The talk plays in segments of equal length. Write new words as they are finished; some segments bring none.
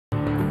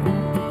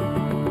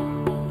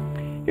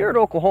Here at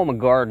Oklahoma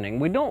Gardening,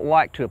 we don't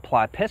like to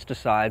apply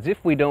pesticides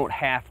if we don't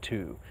have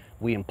to.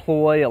 We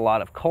employ a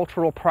lot of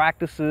cultural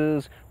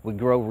practices, we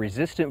grow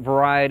resistant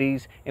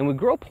varieties, and we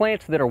grow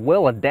plants that are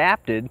well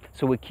adapted,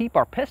 so we keep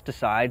our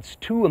pesticides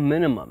to a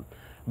minimum.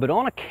 But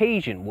on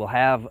occasion, we'll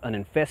have an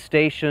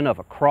infestation of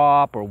a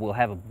crop, or we'll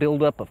have a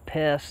buildup of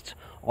pests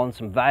on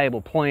some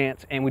valuable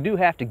plants, and we do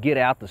have to get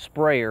out the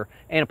sprayer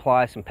and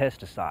apply some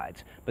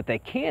pesticides. But they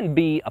can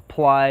be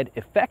applied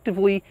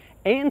effectively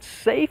and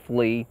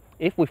safely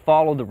if we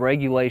follow the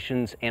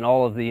regulations and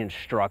all of the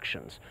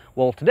instructions.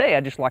 Well, today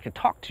I'd just like to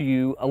talk to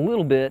you a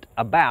little bit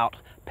about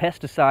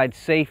pesticide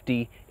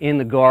safety in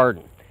the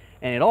garden.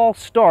 And it all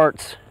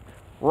starts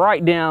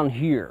right down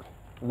here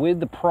with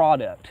the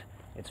product.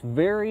 It's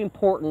very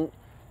important.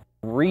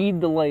 Read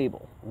the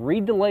label.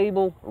 Read the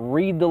label,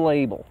 read the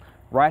label.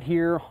 Right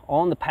here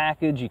on the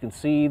package you can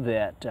see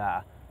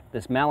that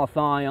this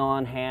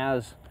malathion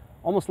has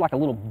almost like a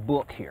little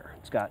book here.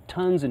 It's got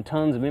tons and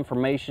tons of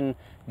information,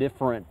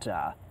 different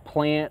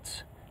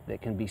plants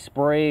that can be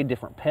sprayed,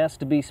 different pests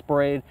to be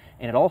sprayed,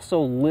 and it also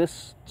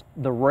lists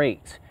the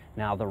rates.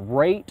 Now the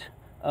rate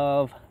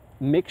of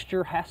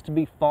mixture has to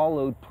be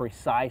followed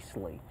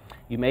precisely.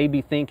 You may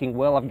be thinking,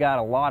 well, I've got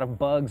a lot of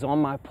bugs on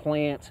my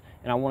plants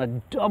and I want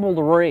to double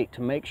the rate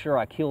to make sure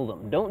I kill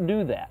them. Don't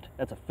do that.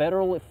 That's a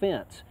federal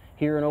offense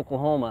here in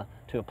Oklahoma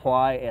to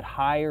apply at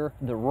higher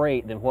the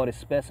rate than what is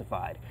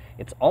specified.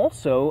 It's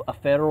also a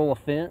federal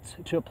offense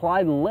to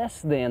apply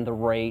less than the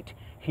rate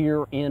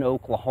here in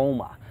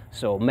Oklahoma.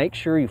 So make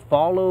sure you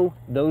follow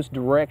those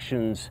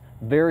directions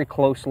very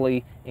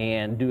closely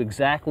and do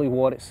exactly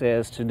what it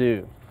says to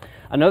do.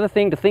 Another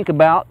thing to think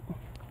about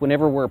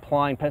whenever we're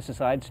applying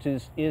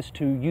pesticides is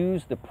to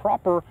use the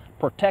proper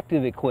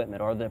protective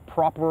equipment or the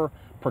proper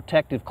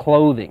protective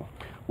clothing.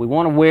 We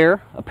want to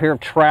wear a pair of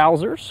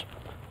trousers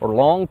or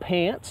long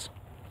pants.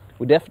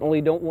 We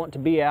definitely don't want to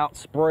be out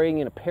spraying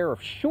in a pair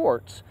of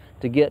shorts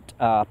to get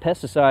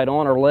pesticide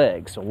on our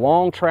legs. So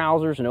long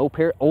trousers, an old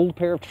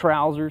pair of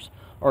trousers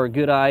are a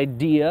good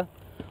idea.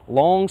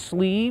 Long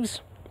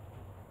sleeves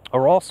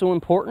are also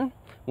important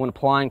when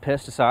applying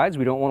pesticides.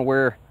 We don't want to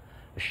wear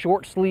a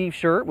short sleeve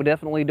shirt. We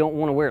definitely don't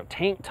want to wear a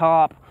tank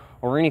top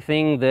or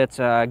anything that's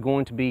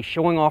going to be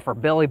showing off our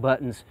belly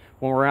buttons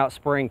when we're out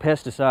spraying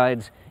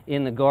pesticides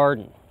in the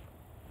garden.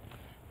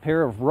 A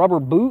pair of rubber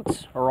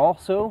boots are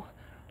also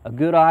a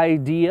good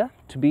idea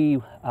to be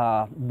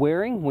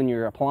wearing when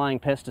you're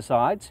applying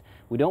pesticides.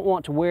 We don't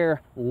want to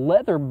wear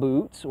leather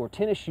boots or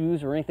tennis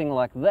shoes or anything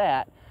like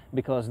that,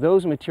 because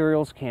those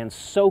materials can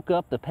soak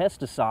up the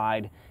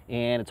pesticide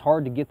and it's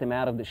hard to get them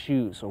out of the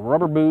shoes. So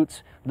rubber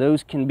boots,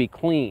 those can be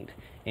cleaned.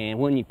 And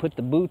when you put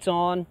the boots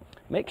on,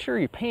 make sure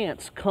your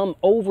pants come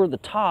over the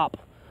top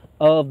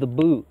of the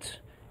boots.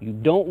 You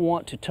don't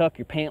want to tuck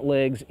your pant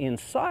legs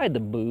inside the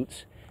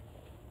boots,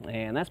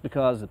 and that's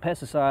because the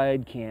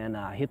pesticide can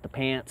hit the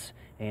pants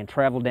and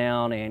travel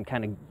down and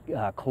kind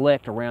of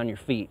collect around your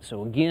feet.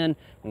 So again,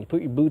 when you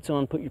put your boots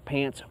on, put your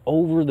pants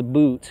over the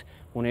boots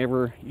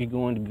whenever you're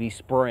going to be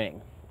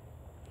spraying.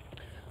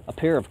 A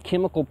pair of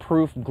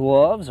chemical-proof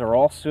gloves are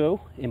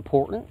also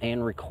important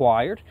and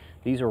required.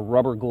 These are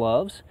rubber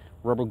gloves.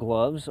 Rubber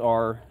gloves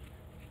are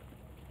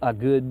a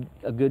good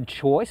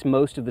choice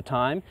most of the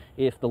time.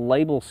 If the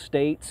label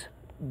states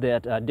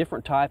that a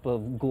different type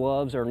of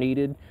gloves are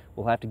needed,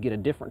 we'll have to get a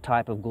different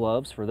type of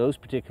gloves for those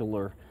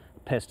particular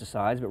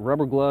pesticides. But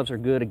rubber gloves are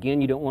good.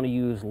 Again, you don't want to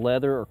use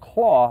leather or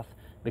cloth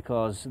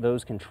because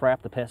those can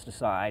trap the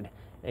pesticide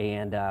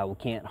and we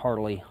can't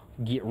hardly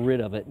get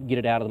rid of it, get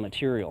it out of the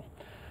material.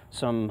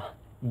 Some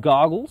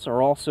goggles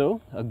are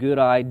also a good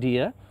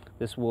idea.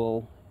 This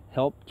will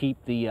help keep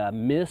the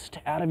mist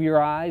out of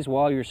your eyes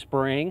while you're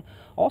spraying.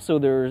 Also,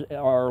 there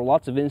are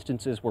lots of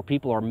instances where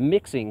people are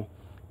mixing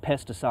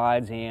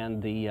pesticides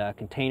and the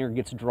container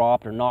gets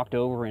dropped or knocked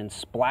over and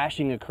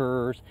splashing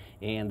occurs,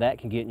 and that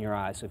can get in your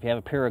eyes. So if you have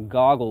a pair of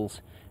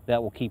goggles,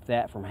 that will keep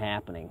that from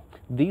happening.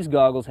 These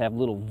goggles have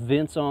little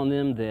vents on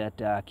them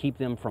that keep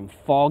them from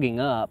fogging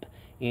up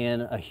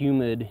in a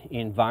humid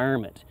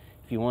environment.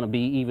 If you want to be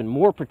even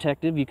more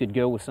protective, you could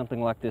go with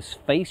something like this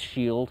face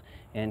shield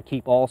and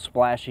keep all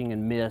splashing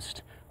and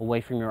mist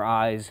away from your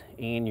eyes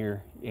and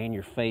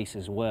your face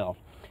as well.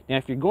 Now,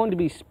 if you're going to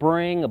be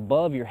spraying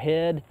above your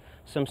head,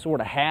 some sort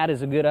of hat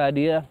is a good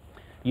idea.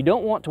 You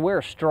don't want to wear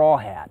a straw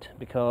hat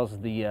because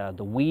the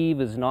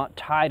weave is not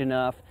tight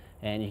enough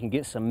and you can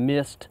get some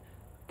mist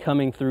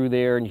coming through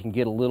there and you can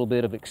get a little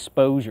bit of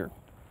exposure.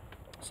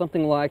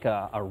 Something like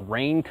a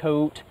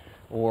raincoat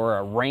or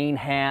a rain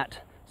hat,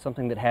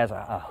 something that has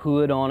a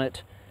hood on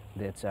it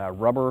that's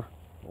rubber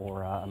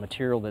or a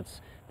material that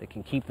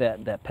can keep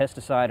that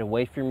pesticide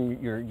away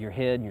from your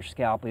head and your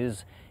scalp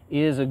is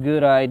a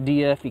good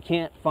idea. If you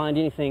can't find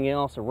anything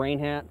else, a rain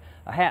hat,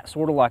 a hat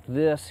sort of like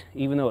this,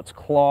 even though it's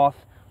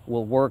cloth,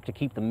 will work to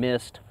keep the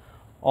mist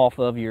off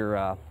of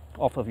your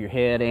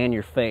head and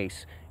your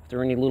face. If there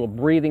are any little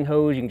breathing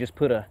hose, you can just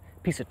put a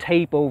piece of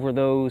tape over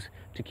those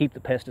to keep the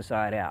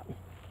pesticide out.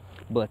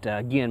 But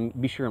again,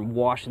 be sure and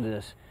wash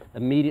this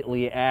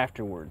immediately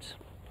afterwards.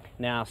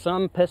 Now,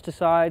 some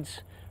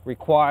pesticides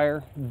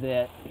require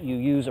that you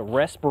use a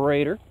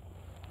respirator.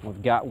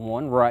 We've got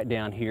one right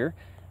down here.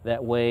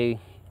 That way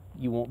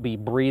you won't be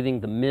breathing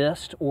the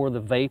mist or the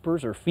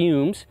vapors or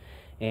fumes.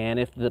 And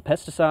if the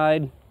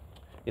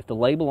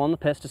label on the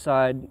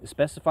pesticide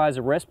specifies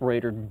a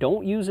respirator,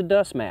 don't use a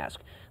dust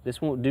mask.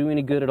 This won't do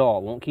any good at all.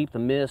 It won't keep the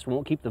mist,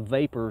 won't keep the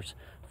vapors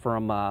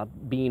from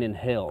being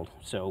inhaled.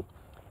 So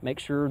make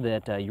sure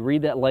that you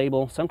read that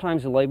label.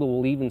 Sometimes the label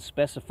will even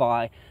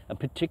specify a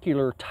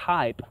particular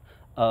type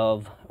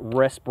of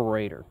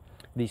respirator.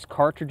 These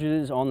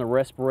cartridges on the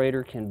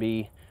respirator can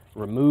be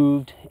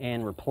removed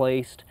and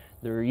replaced.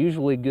 They're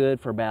usually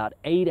good for about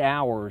 8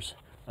 hours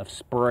of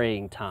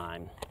spraying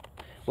time.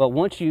 Well,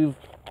 once you've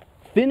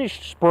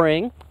finished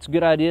spraying, it's a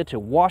good idea to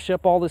wash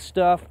up all this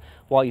stuff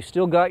while you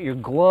still got your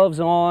gloves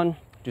on.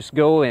 Just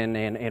go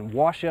and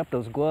wash up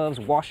those gloves,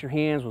 wash your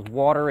hands with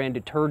water and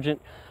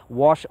detergent,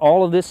 wash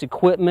all of this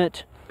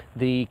equipment.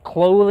 The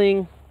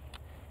clothing,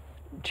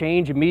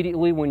 change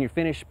immediately when you're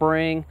finished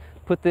spraying.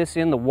 Put this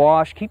in the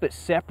wash, keep it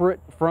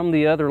separate from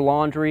the other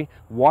laundry,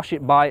 wash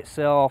it by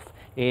itself,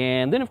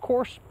 and then of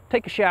course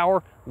take a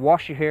shower,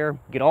 wash your hair,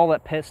 get all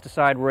that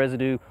pesticide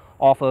residue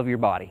off of your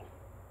body.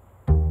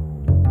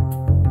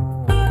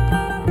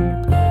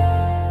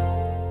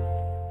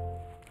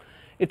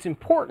 It's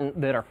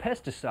important that our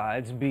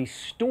pesticides be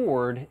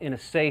stored in a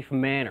safe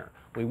manner.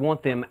 We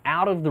want them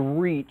out of the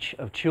reach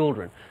of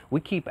children.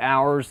 We keep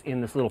ours in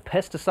this little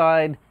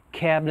pesticide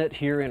cabinet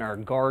here in our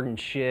garden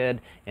shed,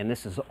 and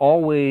this is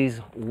always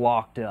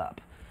locked up.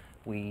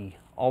 We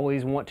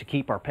always want to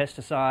keep our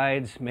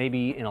pesticides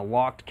maybe in a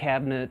locked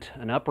cabinet,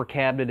 an upper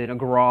cabinet in a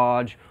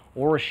garage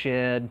or a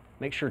shed.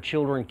 Make sure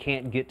children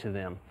can't get to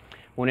them.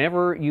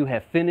 Whenever you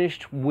have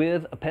finished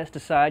with a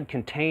pesticide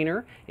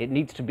container, it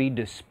needs to be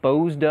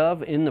disposed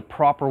of in the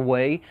proper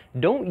way.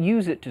 Don't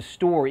use it to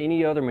store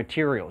any other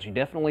materials. You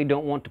definitely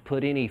don't want to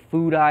put any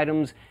food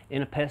items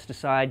in a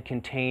pesticide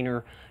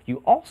container.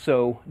 You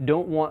also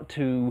don't want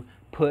to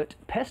put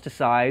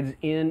pesticides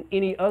in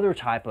any other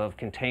type of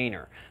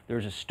container.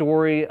 There's a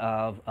story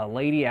of a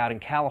lady out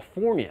in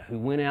California who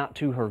went out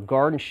to her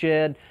garden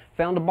shed,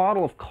 found a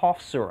bottle of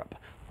cough syrup.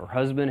 Her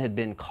husband had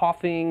been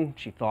coughing.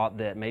 She thought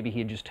that maybe he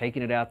had just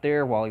taken it out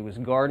there while he was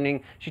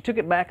gardening. She took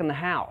it back in the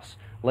house.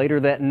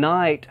 Later that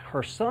night,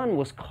 her son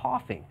was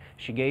coughing.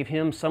 She gave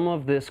him some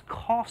of this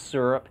cough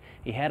syrup.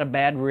 He had a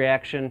bad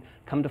reaction.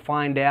 Come to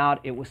find out,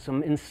 it was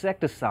some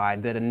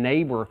insecticide that a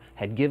neighbor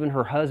had given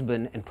her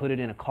husband and put it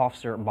in a cough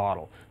syrup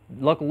bottle.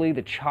 Luckily,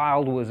 the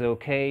child was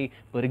okay,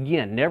 but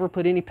again, never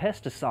put any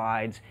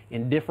pesticides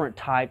in different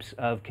types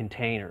of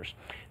containers.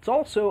 It's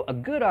also a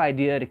good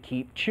idea to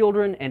keep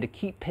children and to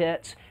keep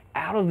pets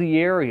out of the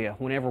area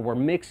whenever we're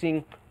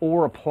mixing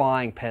or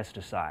applying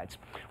pesticides.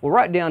 Well,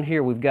 right down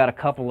here we've got a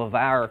couple of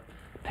our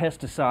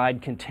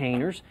pesticide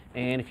containers,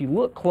 and if you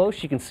look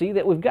close you can see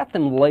that we've got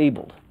them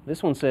labeled.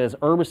 This one says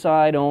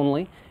herbicide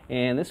only,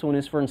 and this one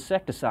is for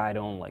insecticide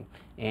only.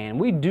 And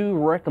we do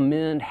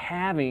recommend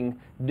having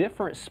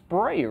different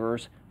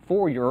sprayers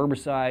for your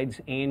herbicides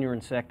and your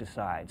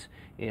insecticides.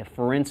 If,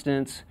 for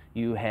instance,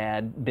 you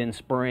had been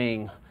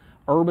spraying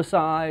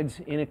herbicides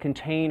in a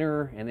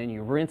container and then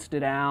you rinsed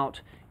it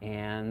out,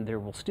 and there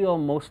will still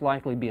most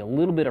likely be a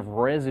little bit of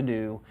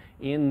residue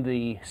in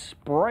the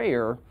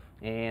sprayer,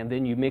 and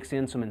then you mix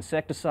in some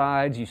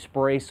insecticides, you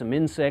spray some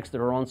insects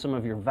that are on some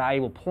of your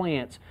valuable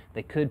plants,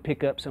 they could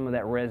pick up some of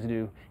that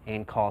residue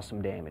and cause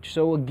some damage.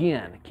 So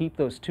again, keep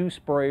those two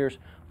sprayers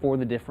for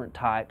the different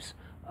types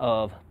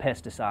of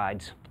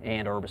pesticides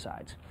and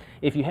herbicides.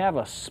 If you have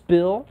a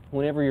spill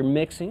whenever you're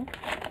mixing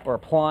or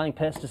applying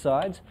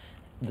pesticides,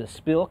 the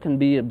spill can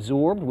be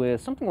absorbed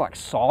with something like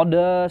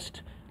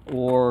sawdust,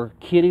 or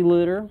kitty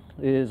litter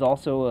is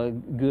also a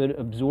good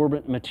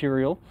absorbent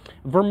material.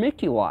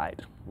 Vermiculite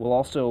will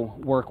also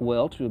work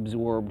well to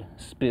absorb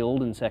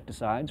spilled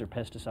insecticides or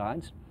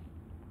pesticides.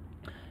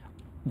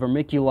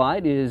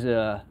 Vermiculite is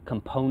a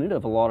component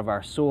of a lot of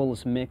our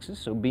soilless mixes,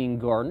 so being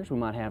gardeners we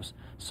might have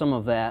some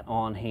of that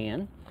on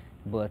hand.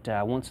 But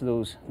once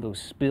those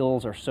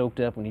spills are soaked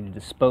up, we need to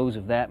dispose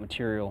of that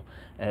material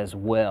as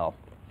well.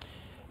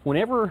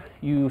 Whenever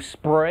you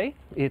spray,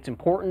 it's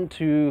important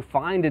to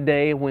find a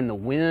day when the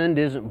wind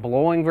isn't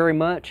blowing very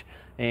much.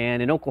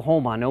 And in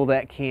Oklahoma, I know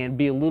that can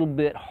be a little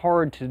bit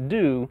hard to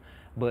do,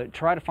 but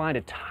try to find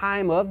a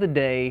time of the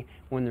day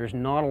when there's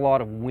not a lot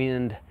of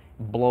wind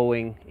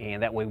blowing,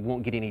 and that way we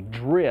won't get any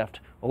drift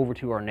over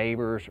to our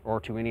neighbors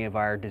or to any of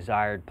our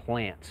desired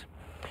plants.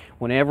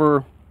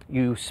 Whenever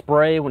you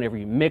spray, whenever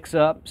you mix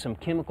up some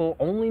chemical,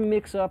 only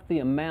mix up the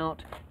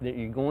amount that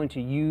you're going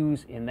to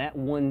use in that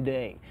one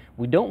day.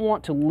 We don't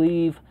want to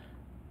leave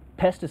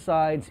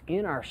pesticides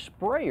in our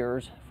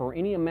sprayers for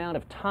any amount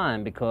of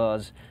time,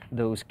 because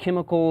those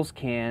chemicals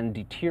can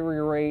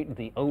deteriorate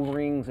the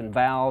O-rings and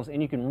valves,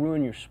 and you can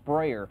ruin your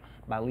sprayer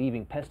by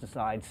leaving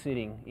pesticides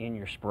sitting in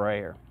your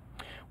sprayer.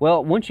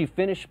 Well, once you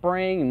finish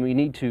spraying, and we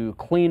need to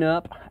clean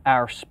up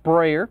our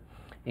sprayer,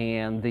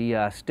 and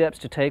the steps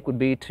to take would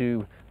be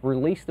to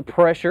release the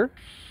pressure.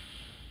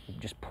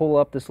 Just pull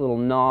up this little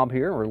knob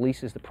here,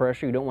 releases the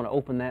pressure. You don't want to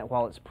open that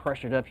while it's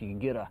pressured up. You can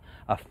get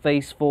a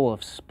face full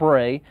of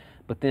spray.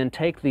 But then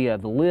take the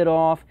lid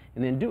off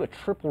and then do a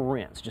triple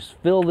rinse. Just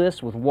fill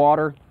this with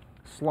water,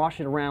 slosh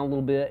it around a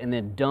little bit, and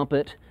then dump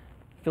it.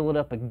 Fill it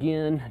up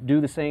again, do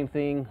the same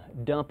thing,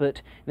 dump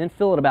it, and then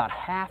fill it about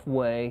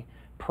halfway,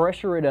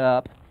 pressure it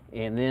up,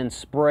 and then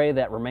spray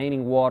that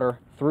remaining water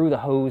through the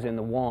hose and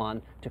the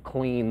wand to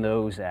clean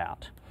those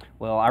out.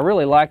 Well, I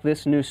really like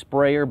this new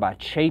sprayer by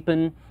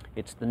Chapin.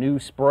 It's the new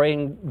Spray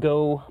and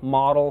Go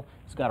model.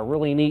 It's got a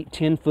really neat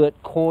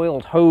 10-foot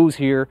coiled hose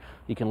here.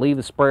 You can leave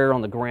the sprayer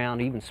on the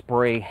ground, even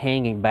spray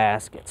hanging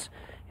baskets.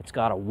 It's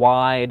got a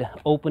wide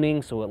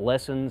opening so it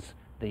lessens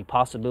the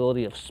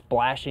possibility of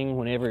splashing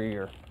whenever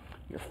you're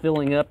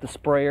filling up the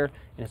sprayer.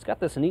 And it's got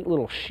this neat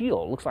little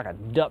shield. It looks like a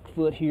duck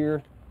foot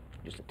here.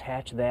 Just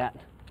attach that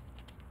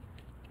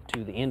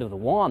to the end of the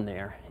wand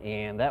there,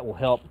 and that will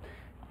help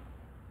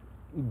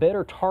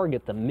better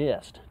target the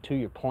mist to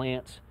your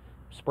plants.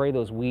 Spray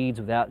those weeds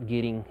without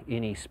getting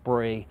any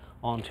spray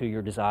onto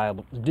your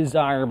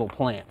desirable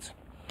plants.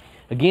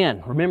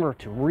 Again, remember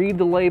to read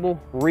the label,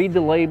 read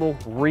the label,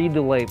 read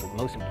the label.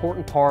 The most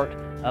important part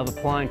of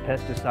applying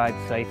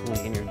pesticides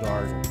safely in your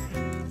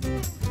garden.